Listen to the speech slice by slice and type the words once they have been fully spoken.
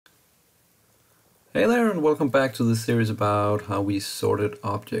Hey there, and welcome back to this series about how we sorted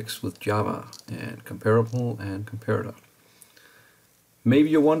objects with Java and comparable and comparator. Maybe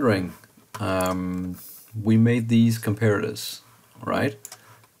you're wondering, we made these comparators, right?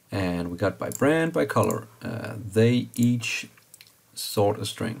 And we got by brand, by color. They each sort a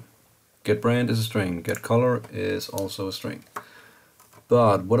string. Get brand is a string, get color is also a string.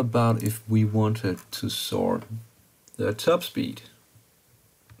 But what about if we wanted to sort the top speed?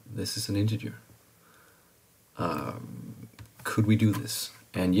 This is an integer. Could we do this?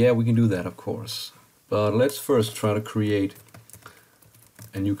 And yeah, we can do that, of course. But let's first try to create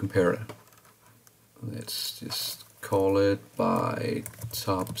a new comparator. Let's just call it by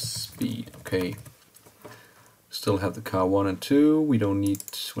top speed. Okay. Still have the car 1 and 2.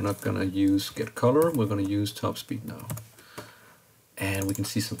 We're not gonna use get color, we're gonna use top speed now. And we can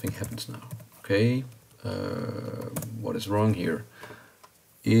see something happens now. Okay. What is wrong here?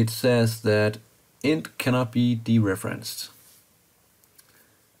 It says that int cannot be dereferenced.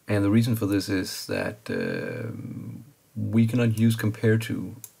 And the reason for this is that we cannot use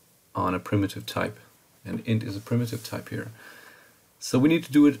CompareTo on a primitive type. And int is a primitive type here. So we need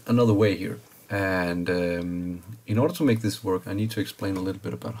to do it another way here. And in order to make this work, I need to explain a little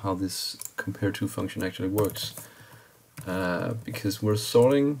bit about how this CompareTo function actually works. Because we're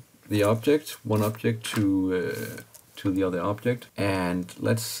sorting the object, one object to the other object, and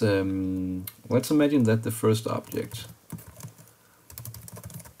let's imagine that the first object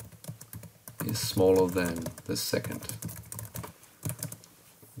is smaller than the second.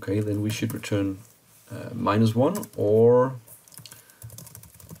 Okay, then we should return -1 or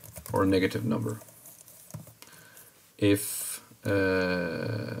a negative number. If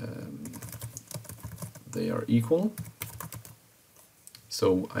they are equal,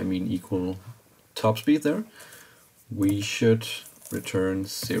 so I mean equal top speed there, we should return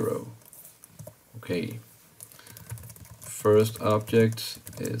 0. Okay, first object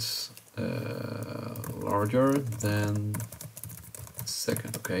is larger than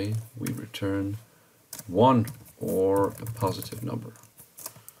second. Okay, we return 1 or a positive number.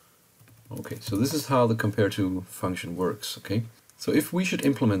 Okay, so this is how the CompareTo function works. Okay, so if we should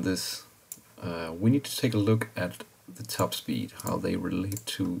implement this, we need to take a look at the top speed, how they relate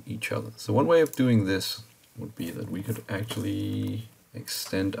to each other. So one way of doing this would be that we could actually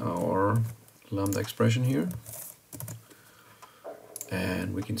extend our Lambda expression here,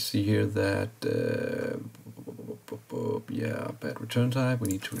 and we can see here that yeah, bad return type, we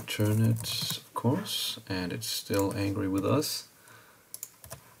need to return it, of course, and it's still angry with us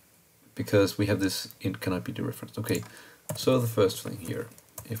because we have this int cannot be dereferenced. Okay, so the first thing here,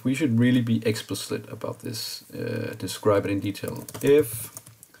 if we should really be explicit about this, describe it in detail,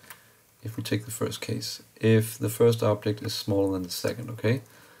 if we take the first case, if the first object is smaller than the second, okay?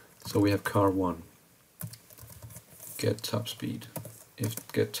 So we have car 1, get top speed. If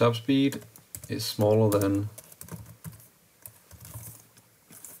get top speed is smaller than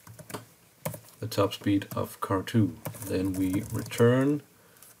the top speed of car 2, then we return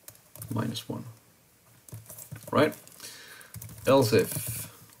 -1, right? Else if,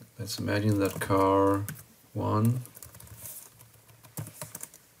 let's imagine that car 1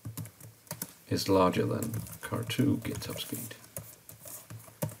 is larger than car 2, get top speed.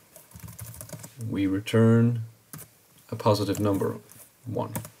 We return a positive number,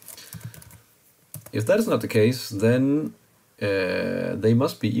 1. If that is not the case, then they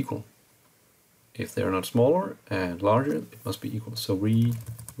must be equal. If they are not smaller and larger, it must be equal. So we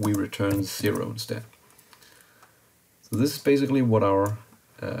return 0 instead. So this is basically what our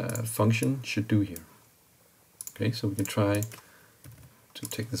function should do here. Okay, so we can try to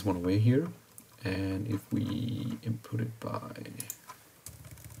take this one away here. And if we input it by,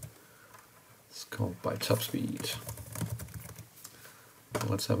 it's called by top speed.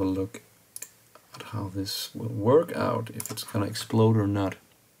 Let's have a look at how this will work out, if it's gonna explode or not.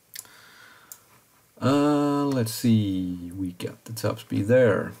 Let's see, we got the top speed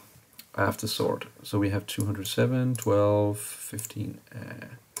there after sort. So we have 207, 12, 15,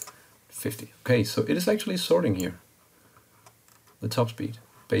 50. Okay, so it is actually sorting here, the top speed,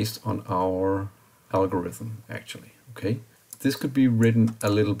 based on our algorithm, actually. Okay, this could be written a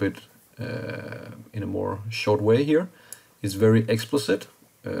little bit in a more short way here. It's very explicit.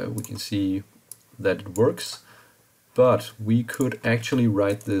 We can see that it works, but we could actually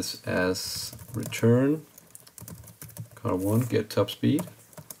write this as return car 1 get top speed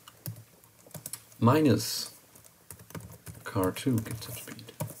minus car 2 get top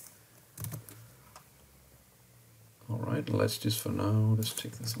speed. Alright, let's just for now, let's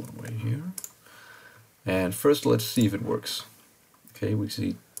take this one away here. And first let's see if it works. Okay, we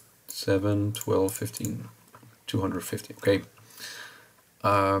see 7, 12, 15, 250. Okay.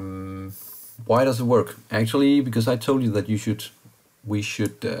 Why does it work? Actually, because I told you that we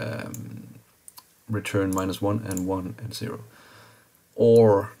should return -1 and 1 and 0,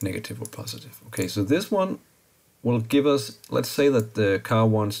 or negative or positive. Okay, so this one will give us, let's say that the car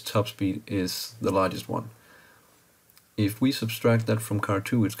 1's top speed is the largest one. If we subtract that from car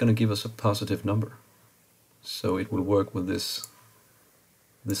 2, it's going to give us a positive number. So it will work with this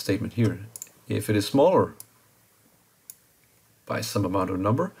statement here. If it is smaller by some amount of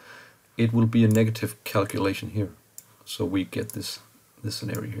number, it will be a negative calculation here. So we get this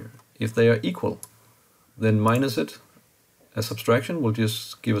scenario here. If they are equal, then minus it as subtraction will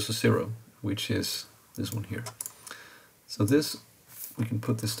just give us a 0, which is this one here. So this, we can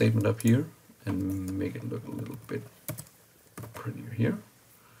put this statement up here and make it look a little bit prettier here.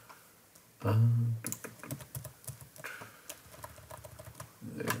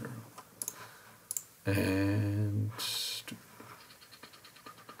 There. And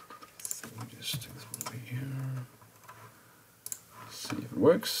let me just take this one over here. See if it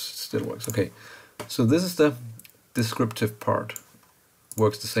works. It still works. Okay. So this is the descriptive part.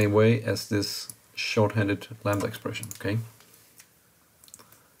 Works the same way as this shorthanded lambda expression. Okay.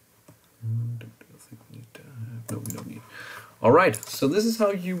 No, we don't need. All right. So this is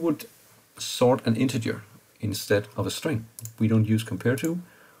how you would sort an integer instead of a string. We don't use CompareTo.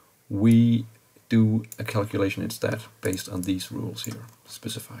 We do a calculation instead based on these rules here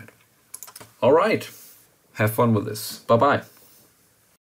specified. All right. Have fun with this. Bye-bye.